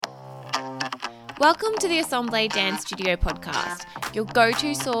Welcome to the Assemble Dance Studio podcast, your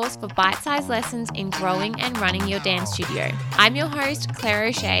go-to source for bite-sized lessons in growing and running your dance studio. I'm your host, Claire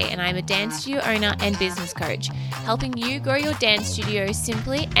O'Shea, and I'm a dance studio owner and business coach, helping you grow your dance studio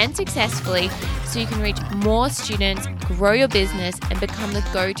simply and successfully so you can reach more students, grow your business, and become the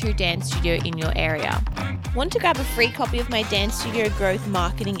go-to dance studio in your area. Want to grab a free copy of my Dance Studio Growth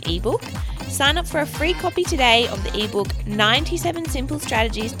Marketing ebook? Sign up for a free copy today of the ebook 97 Simple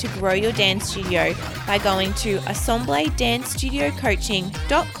Strategies to Grow Your Dance Studio by going to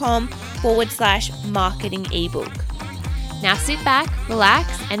assembledancestudiocoaching.com/marketing ebook. Now sit back, relax,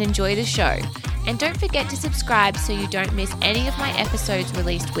 and enjoy the show. And don't forget to subscribe so you don't miss any of my episodes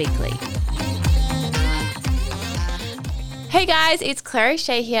released weekly. Hey guys, it's Claire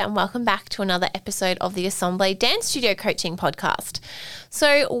O'Shea here and welcome back to another episode of the Assemble Dance Studio Coaching Podcast.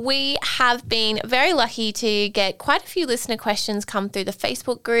 So we have been very lucky to get quite a few listener questions come through the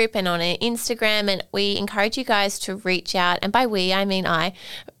Facebook group and on Instagram, and we encourage you guys to reach out, and by we I mean I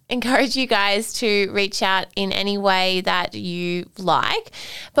encourage you guys to reach out in any way that you like.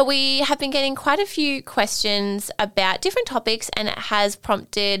 But we have been getting quite a few questions about different topics, and it has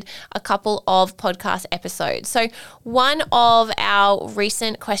prompted a couple of podcast episodes. So one of our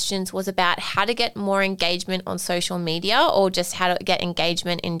recent questions was about how to get more engagement on social media, or just how to get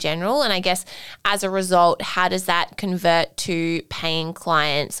engagement in general. And I guess as a result, how does that convert to paying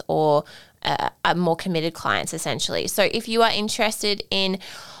clients or more committed clients essentially? So if you are interested in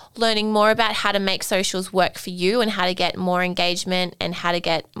learning more about how to make socials work for you and how to get more engagement and how to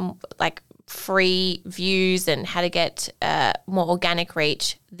get like free views and how to get more organic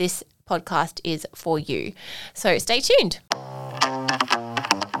reach, this podcast is for you. So stay tuned.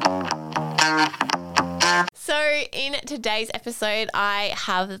 So in today's episode, I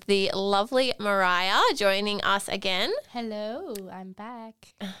have the lovely Mariah joining us again. Hello, I'm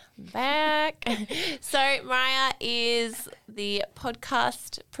back. So Mariah is the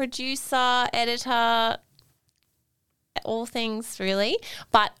podcast producer, editor, all things really.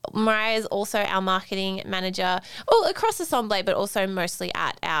 But Mariah is also our marketing manager, all across Assemble, but also mostly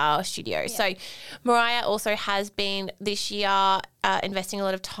at our studio. Yeah. So Mariah also has been this year investing a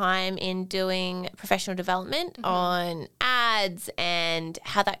lot of time in doing professional development on ads and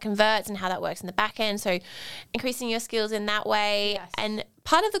how that converts and how that works in the back end. So increasing your skills in that way. Yes. And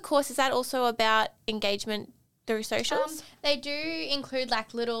part of the course, is that also about engagement through socials? They do include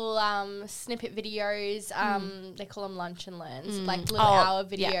like little snippet videos. They call them lunch and learns, like little hour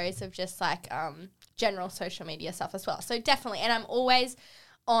videos of just like general social media stuff as well. So definitely, and I'm always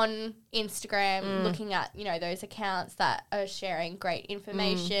on Instagram looking at, you know, those accounts that are sharing great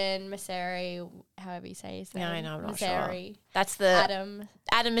information. Masseri, however you say his name. Yeah, I know, I'm not Masseri. Sure. That's the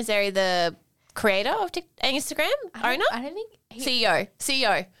Adam Masseri, the creator of Instagram, owner? I don't think CEO.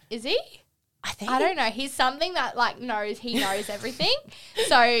 Is he? I don't know. He's something that like he knows everything.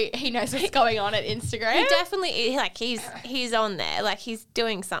 So he knows what's going on at Instagram. He definitely, like, he's on there. Like, he's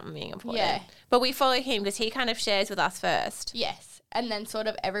doing something important. Yeah. But we follow him because he kind of shares with us first. Yes. And then sort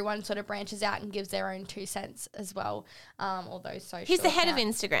of everyone sort of branches out and gives their own 2 cents as well. All those social He's the head of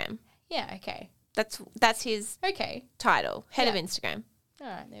accounts. Instagram. Yeah, okay. That's his title, head of Instagram. All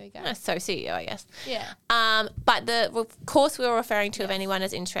right, there we go. So CEO, I guess. Yeah. But the course we were referring to, if anyone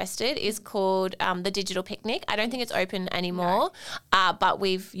is interested, is called the Digital Picnic. I don't think it's open anymore, but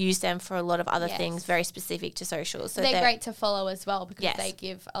we've used them for a lot of other things very specific to socials. So they're great to follow as well because they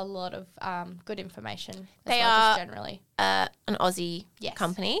give a lot of good information. They are just generally an Aussie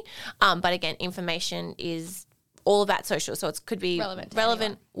company, but again, information is all about social, so it could be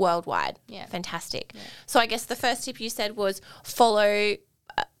relevant worldwide. Yeah. Fantastic. Yeah. So I guess the first tip you said was follow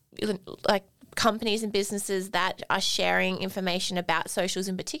like companies and businesses that are sharing information about socials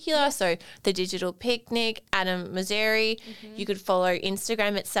in particular. So the Digital Picnic, Adam Masseri. You could follow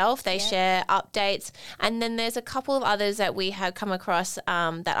Instagram itself. They share updates. And then there's a couple of others that we have come across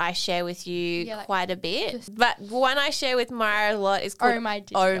that I share with you quite a bit. But one I share with Mariah a lot is called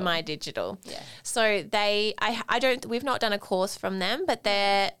Oh My Digital. Yeah. So we've not done a course from them, but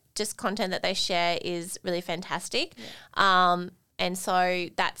they're just content that they share is really fantastic. Yeah. And so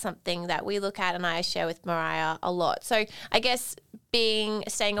that's something that we look at and I share with Mariah a lot. So I guess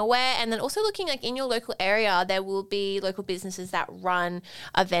staying aware, and then also looking like in your local area, there will be local businesses that run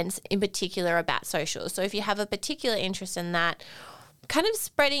events in particular about socials. So if you have a particular interest in that, kind of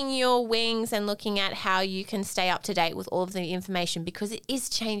spreading your wings and looking at how you can stay up to date with all of the information, because it is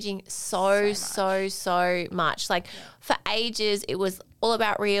changing so much. Like for ages, it was all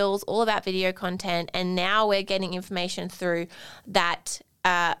about reels, all about video content, and now we're getting information through that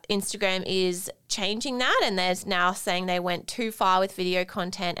Instagram is changing that, and there's now saying they went too far with video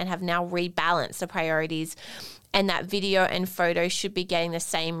content and have now rebalanced the priorities, and that video and photo should be getting the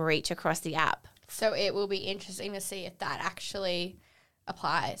same reach across the app. So it will be interesting to see if that actually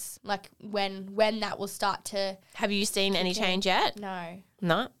applies, like when that will start to. Have you seen any change yet?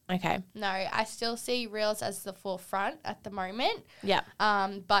 No. Okay. No, I still see Reels as the forefront at the moment. Yeah.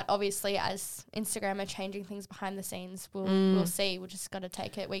 But obviously, as Instagram are changing things behind the scenes, we'll see. We're just got to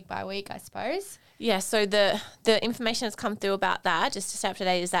take it week by week, I suppose. Yeah. So the information that's come through about that, just to stay up to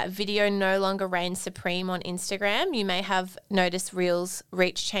date, is that video no longer reigns supreme on Instagram. You may have noticed Reels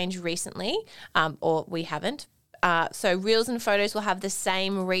reach change recently, or we haven't. So Reels and photos will have the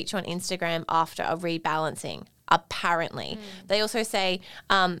same reach on Instagram after a rebalancing, apparently. They also say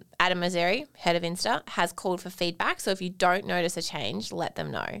Adam Mosseri, head of Insta, has called for feedback. So if you don't notice a change, let them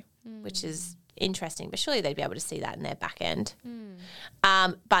know, which is interesting. But surely they'd be able to see that in their back end.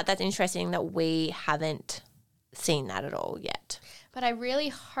 But that's interesting that we haven't seen that at all yet. But I really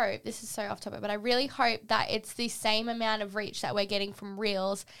hope, this is so off topic, but I really hope that it's the same amount of reach that we're getting from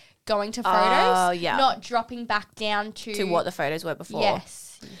Reels going to photos, not dropping back down to what the photos were before.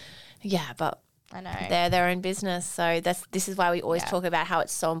 Yes. Yeah, but I know they're their own business. So this is why we always talk about how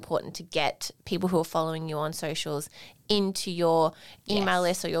it's so important to get people who are following you on socials into your email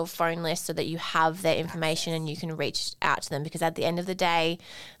list or your phone list so that you have their information and you can reach out to them, because at the end of the day,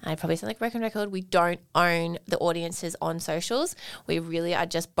 I probably sound like broken record, we don't own the audiences on socials. We really are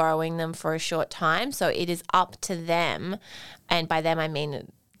just borrowing them for a short time. So it is up to them, and by them I mean,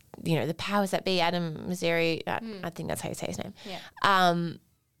 you know, the powers that be, Adam Mosseri, I think that's how you say his name. Yeah.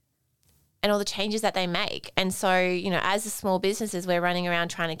 And all the changes that they make. And so, you know, as a small businesses, we're running around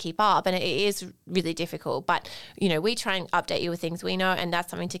trying to keep up, and it is really difficult. But, you know, we try and update you with things we know, and that's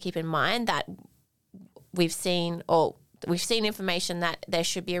something to keep in mind, that we've seen information that there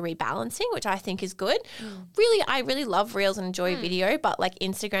should be a rebalancing, which I think is good. Really, I really love Reels and enjoy video, but like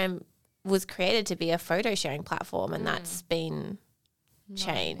Instagram was created to be a photo sharing platform, and that's been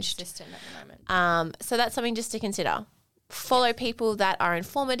changed. Consistent at the moment. So that's something just to consider. Follow people that are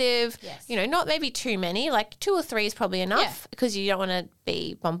informative, you know, not maybe too many, like 2 or 3 is probably enough, because you don't want to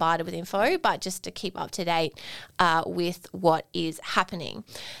be bombarded with info, but just to keep up to date with what is happening.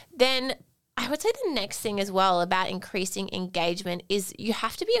 Then I would say the next thing as well about increasing engagement is you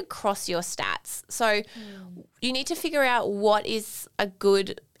have to be across your stats. So you need to figure out what is a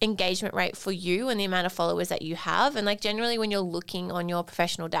good engagement rate for you and the amount of followers that you have. And like generally when you're looking on your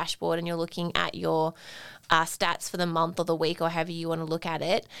professional dashboard and you're looking at your stats for the month or the week or however you want to look at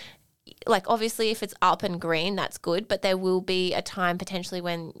it, like obviously if it's up and green, that's good, but there will be a time potentially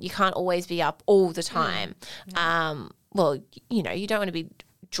when you can't always be up all the time. Well, you know, you don't want to be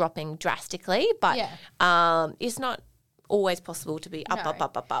dropping drastically, but it's not always possible to be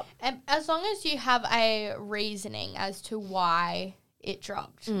up. And as long as you have a reasoning as to why it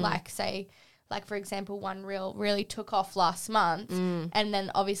dropped, like say, like for example, one reel really took off last month, and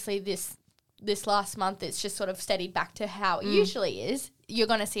then obviously this last month it's just sort of steadied back to how it usually is, you're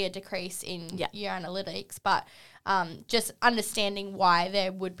going to see a decrease in your analytics. But just understanding why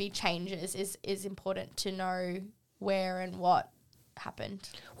there would be changes is important to know where and what happened.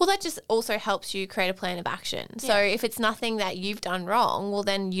 Well, that just also helps you create a plan of action. So if it's nothing that you've done wrong, well,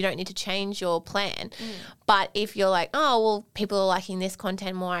 then you don't need to change your plan. But if you're like, oh, well, people are liking this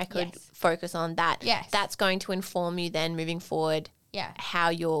content more, I could focus on that. That's going to inform you then moving forward how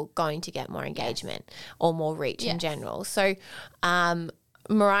you're going to get more engagement or more reach in general. So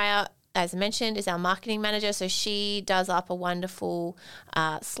Mariah, as I mentioned, is our marketing manager. So she does up a wonderful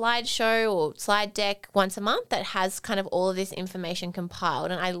slideshow or slide deck once a month that has kind of all of this information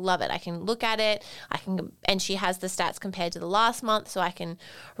compiled. And I love it. I can look at it. And she has the stats compared to the last month, so I can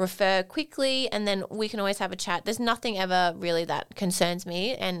refer quickly, and then we can always have a chat. There's nothing ever really that concerns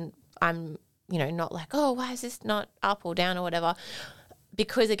me, and I'm, you know, not like, oh, why is this not up or down or whatever,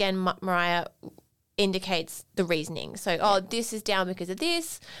 because again, Mariah indicates the reasoning. So, oh, this is down because of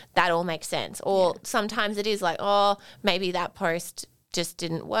this, that all makes sense. Or sometimes it is like, oh, maybe that post just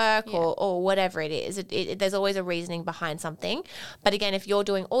didn't work or whatever it is. There's always a reasoning behind something. But again, if you're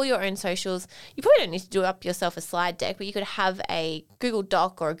doing all your own socials, you probably don't need to do up yourself a slide deck, but you could have a Google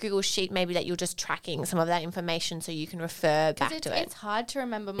Doc or a Google Sheet maybe that you're just tracking some of that information so you can refer back to it. It's hard to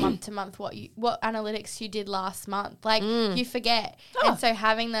remember month to month what analytics you did last month. Like you forget. And so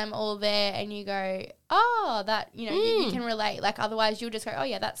having them all there and you go, oh, that, you know, you can relate. Like otherwise you'll just go, oh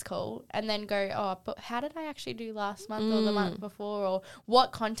yeah, that's cool. And then go, oh, but how did I actually do last month or the month before, or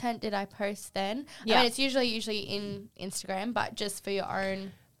what content did I post then? I mean, it's usually in Instagram, but just for your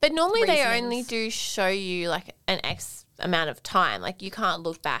own But normally they only do show you like an X amount of time. Like you can't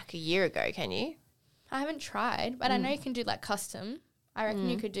look back a year ago, can you? I haven't tried, but I know you can do like custom. I reckon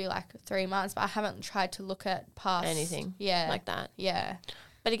you could do like 3 months, but I haven't tried to look at past anything like that. Yeah.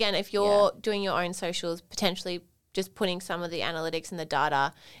 But again, if you're doing your own socials, potentially just putting some of the analytics and the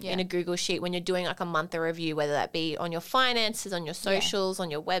data in a Google sheet when you're doing like a month of review, whether that be on your finances, on your socials, on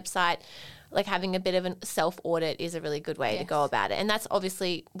your website, like having a bit of a self-audit is a really good way to go about it. And that's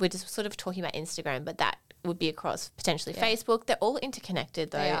obviously, we're just sort of talking about Instagram, but that would be across potentially Facebook. They're all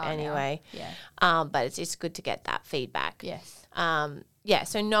interconnected though anyway. Yeah. But it's just good to get that feedback. Yes.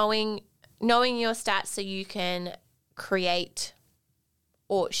 So knowing your stats so you can create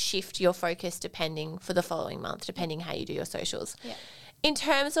or shift your focus for the following month, depending how you do your socials. Yeah. In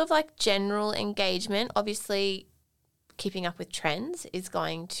terms of like general engagement, obviously keeping up with trends is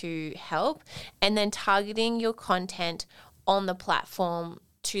going to help, and then targeting your content on the platform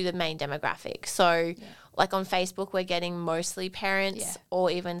to the main demographic. So like on Facebook, we're getting mostly parents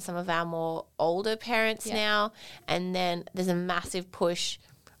or even some of our more older parents now. And then there's a massive push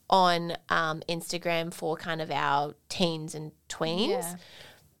on Instagram for kind of our teens and tweens. Yeah.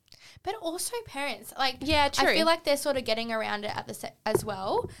 But also parents. Like, true. I feel like they're sort of getting around it as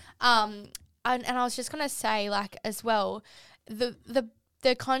well. And I was just going to say, like, as well, the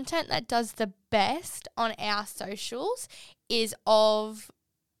content that does the best on our socials is of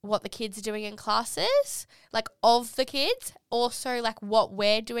what the kids are doing in classes, like of the kids, also like what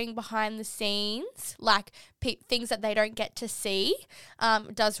we're doing behind the scenes, like things that they don't get to see,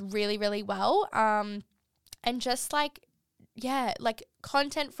 does really, really well. And just like, like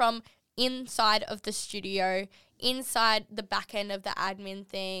content from inside of the studio, inside the back end of the admin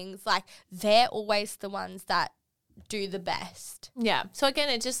things, like they're always the ones that do the best. Yeah. So again,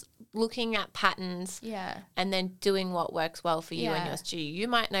 it's just looking at patterns and then doing what works well for you and your studio. You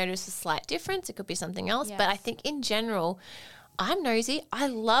might notice a slight difference. It could be something else. But I think in general, I'm nosy. I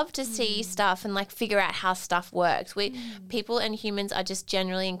love to see stuff and like figure out how stuff works. People and humans are just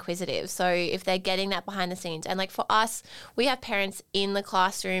generally inquisitive. So if they're getting that behind the scenes, and like for us, we have parents in the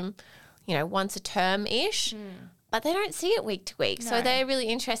classroom, once a term-ish, but they don't see it week to week. No. So they're really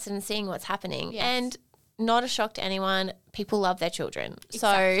interested in seeing what's happening. Yes. And not a shock to anyone, people love their children.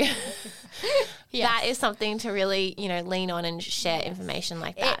 Exactly. So that is something to really, lean on and share information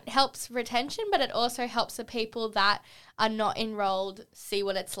like that. It helps retention, but it also helps the people that are not enrolled see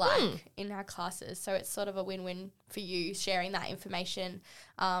what it's like in our classes. So it's sort of a win-win for you sharing that information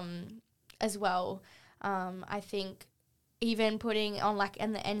as well. I think even putting on like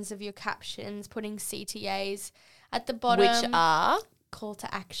in the ends of your captions, putting CTAs at the bottom. Which are? Call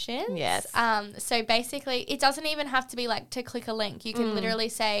to action. Yes. So basically it doesn't even have to be like to click a link. You can literally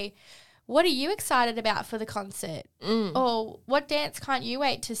say, what are you excited about for the concert? Or what dance can't you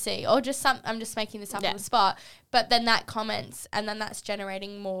wait to see? Or just I'm just making this up on the spot. But then that comments, and then that's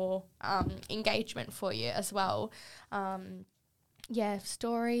generating more engagement for you as well.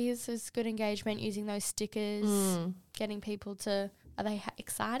 Stories is good engagement, using those stickers, getting people to, are they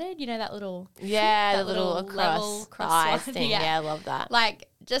excited? That little... Yeah, the little across eyes thing. Yeah, I love that. Like,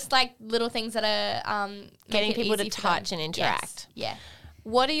 just like little things that are... getting people to touch and interact. Yes. Yeah.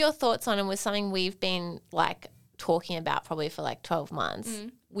 What are your thoughts on, and was something we've been like talking about probably for like 12 months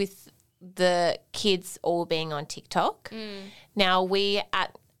with the kids all being on TikTok? Now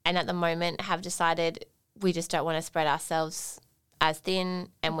at the moment have decided we just don't want to spread ourselves as thin,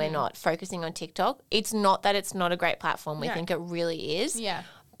 and we're not focusing on TikTok. It's not that it's not a great platform. We think it really is. Yeah.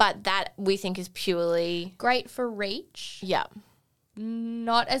 But that we think is purely... great for reach. Yeah.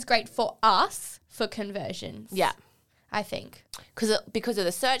 Not as great for us for conversions. Yeah. I think. Because of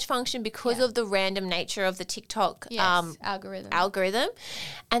the search function, because of the random nature of the TikTok algorithm.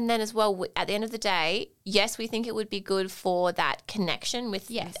 And then as well, at the end of the day, yes, we think it would be good for that connection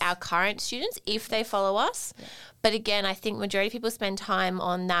with our current students if they follow us. Yeah. But again, I think majority of people spend time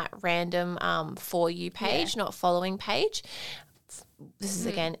on that random For You page, not following page. This is,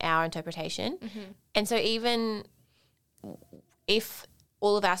 again, our interpretation. And so even if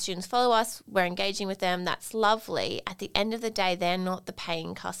all of our students follow us, we're engaging with them, that's lovely. At the end of the day, they're not the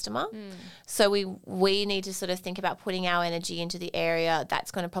paying customer. So we need to sort of think about putting our energy into the area that's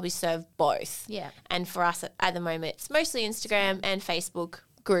going to probably serve both. Yeah. And for us at the moment, it's mostly Instagram and Facebook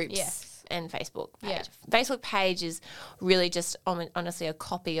groups and Facebook page. Yeah. Facebook page is really just honestly a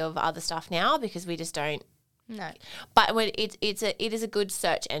copy of other stuff now, because we just don't No. But when it is a good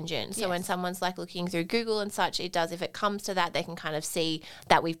search engine. So when someone's like looking through Google and such, it does, if it comes to that, they can kind of see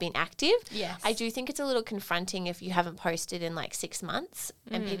that we've been active. Yes. I do think it's a little confronting if you haven't posted in like 6 months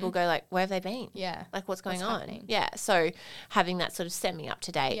and people go like, where have they been? Yeah. Like what's going on? Happening? Yeah. So having that sort of semi up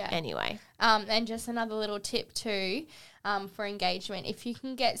to date anyway. And just another little tip too, for engagement, if you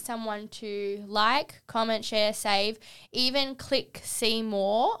can get someone to like, comment, share, save, even click see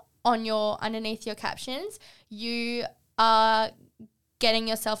more underneath your captions, you are getting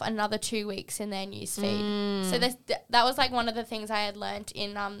yourself another 2 weeks in their newsfeed. So that was like one of the things I had learned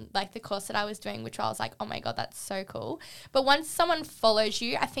in like the course that I was doing, which I was like, oh my God, that's so cool. But once someone follows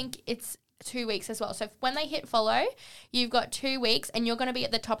you, I think it's 2 weeks as well. So when they hit follow, you've got 2 weeks and you're going to be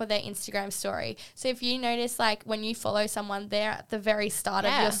at the top of their Instagram story. So if you notice, like when you follow someone, they're at the very start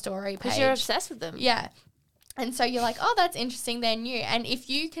of your story page. Because you're obsessed with them. Yeah. And so you're like, oh, that's interesting, they're new. And if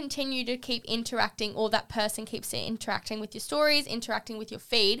you continue to keep interacting, or that person keeps interacting with your stories, interacting with your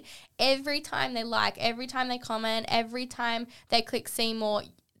feed, every time they like, every time they comment, every time they click see more,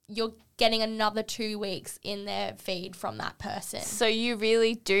 you're getting another 2 weeks in their feed from that person. So you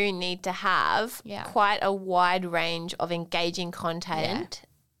really do need to have quite a wide range of engaging content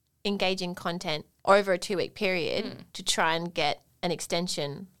over a 2 week period to try and get an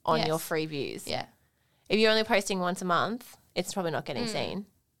extension on your free views. Yeah. If you're only posting once a month, it's probably not getting seen.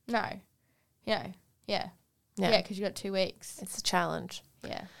 No. Yeah. Yeah. Yeah, because you've got 2 weeks. It's a challenge.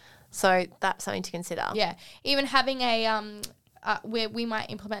 Yeah. So that's something to consider. Yeah. Even having a we might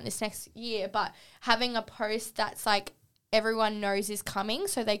implement this next year, but having a post that's like everyone knows is coming,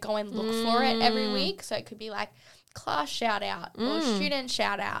 so they go and look for it every week. So it could be like class shout out or student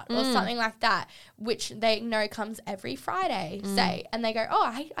shout out or something like that, which they know comes every Friday, say, and they go, oh,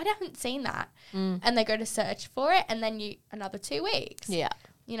 I haven't seen that. And they go to search for it, and then another 2 weeks. Yeah.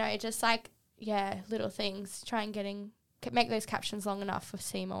 You know, just like, little things, try and make those captions long enough for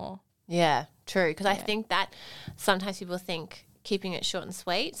see more. Yeah, true. Because I think that sometimes people think keeping it short and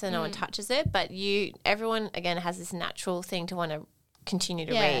sweet so no one touches it, but everyone, again, has this natural thing to want to continue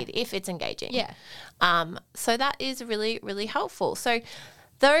to read if it's engaging. Yeah. So that is really, really helpful. So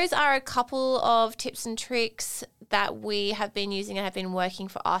those are a couple of tips and tricks that we have been using and have been working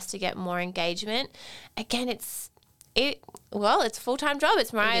for us to get more engagement. Again, it's a full-time job.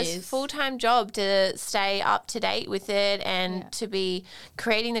 It's Mariah's full-time job to stay up to date with it and to be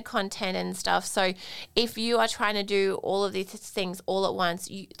creating the content and stuff. So if you are trying to do all of these things all at once,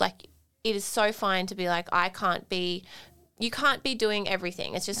 it is so fine to be like, you can't be doing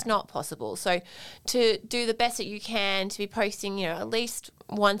everything. It's just not possible. So to do the best that you can, to be posting, at least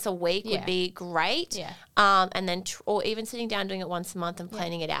once a week would be great. Yeah. And then, or even sitting down doing it once a month and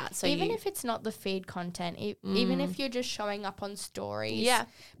planning it out. So even if it's not the feed content, even if you're just showing up on stories. Yeah.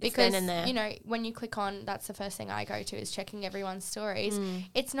 Because, when you click on, that's the first thing I go to is checking everyone's stories.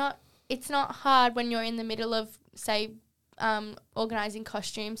 It's not hard when you're in the middle of, say, organizing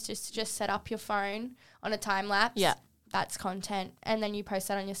costumes, just set up your phone on a time lapse. Yeah. That's content, and then you post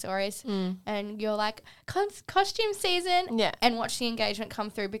that on your stories and you're like, costume season, and watch the engagement come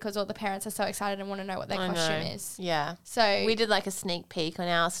through because all the parents are so excited and want to know what their costume is. Yeah. So we did like a sneak peek on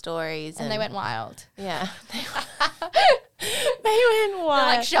our stories. And they went wild. Yeah. They went wild.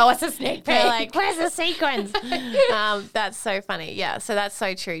 They're like, show us a sneak peek. They're like, where's the sequence? That's so funny. Yeah, so that's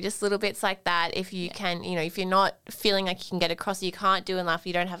so true. Just little bits like that. If you can, if you're not feeling like you can get across, you can't do enough,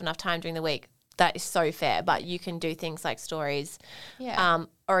 you don't have enough time during the week, that is so fair, but you can do things like stories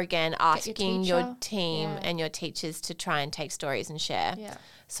or, again, asking your team and your teachers to try and take stories and share. Yeah.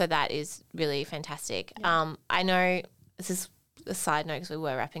 So that is really fantastic. Yeah. I know this is a side note because we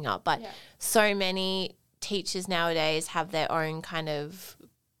were wrapping up, but so many teachers nowadays have their own kind of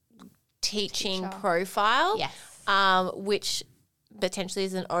teaching profile, which potentially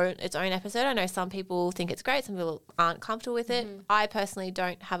is its own episode. I know some people think it's great, some people aren't comfortable with it. I personally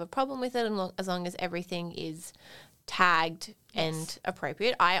don't have a problem with it as long as everything is tagged and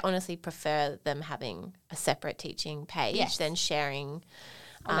appropriate. I honestly prefer them having a separate teaching page than sharing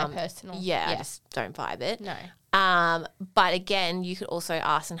on their personal. I just don't vibe it. No. But again, you could also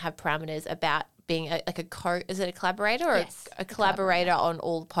ask and have parameters about being is it a collaborator or a collaborator on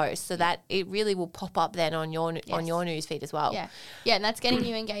all posts, so that it really will pop up then on your newsfeed as well. Yeah, and that's getting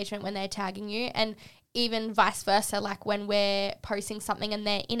you engagement when they're tagging you, and even vice versa, like when we're posting something and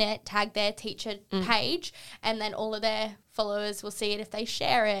they're in it, tag their teacher page, and then all of their followers will see it if they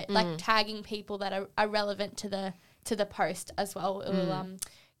share it, like tagging people that are relevant to the post as well. It will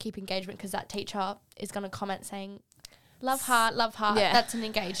keep engagement because that teacher is going to comment saying, love heart. Yeah. That's an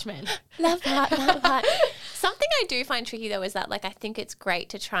engagement. Love heart. Something I do find tricky though is that like I think it's great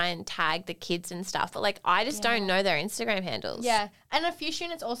to try and tag the kids and stuff, but like I just don't know their Instagram handles. Yeah, and a few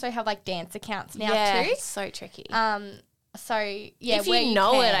students also have like dance accounts now too. It's so tricky. So yeah, if you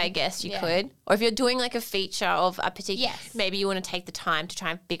know it, I guess you could, or if you're doing like a feature of a particular, maybe you want to take the time to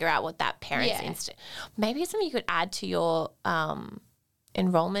try and figure out what that parent's maybe it's something you could add to your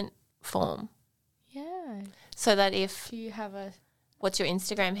enrollment form. Yeah. So that if you have what's your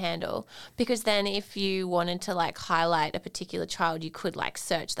Instagram handle? Because then if you wanted to like highlight a particular child, you could like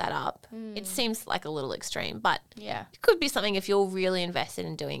search that up. It seems like a little extreme, but it could be something if you're really invested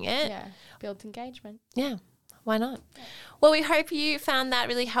in doing it. Yeah. Builds engagement. Yeah. Why not? Well, we hope you found that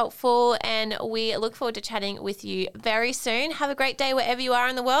really helpful, and we look forward to chatting with you very soon. Have a great day wherever you are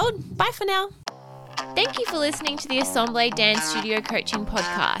in the world. Bye for now. Thank you for listening to the Assemble Dance Studio Coaching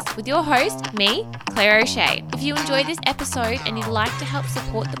Podcast with your host, me, Claire O'Shea. If you enjoyed this episode and you'd like to help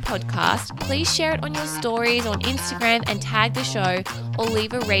support the podcast, please share it on your stories on Instagram and tag the show, or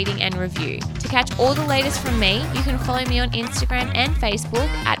leave a rating and review. To catch all the latest from me, you can follow me on Instagram and Facebook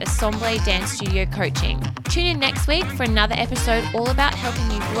at Assemble Dance Studio Coaching. Tune in next week for another episode all about helping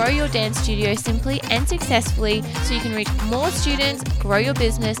you grow your dance studio simply and successfully so you can reach more students, grow your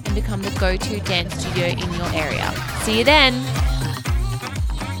business, and become the go-to dance studio in your area. See you then.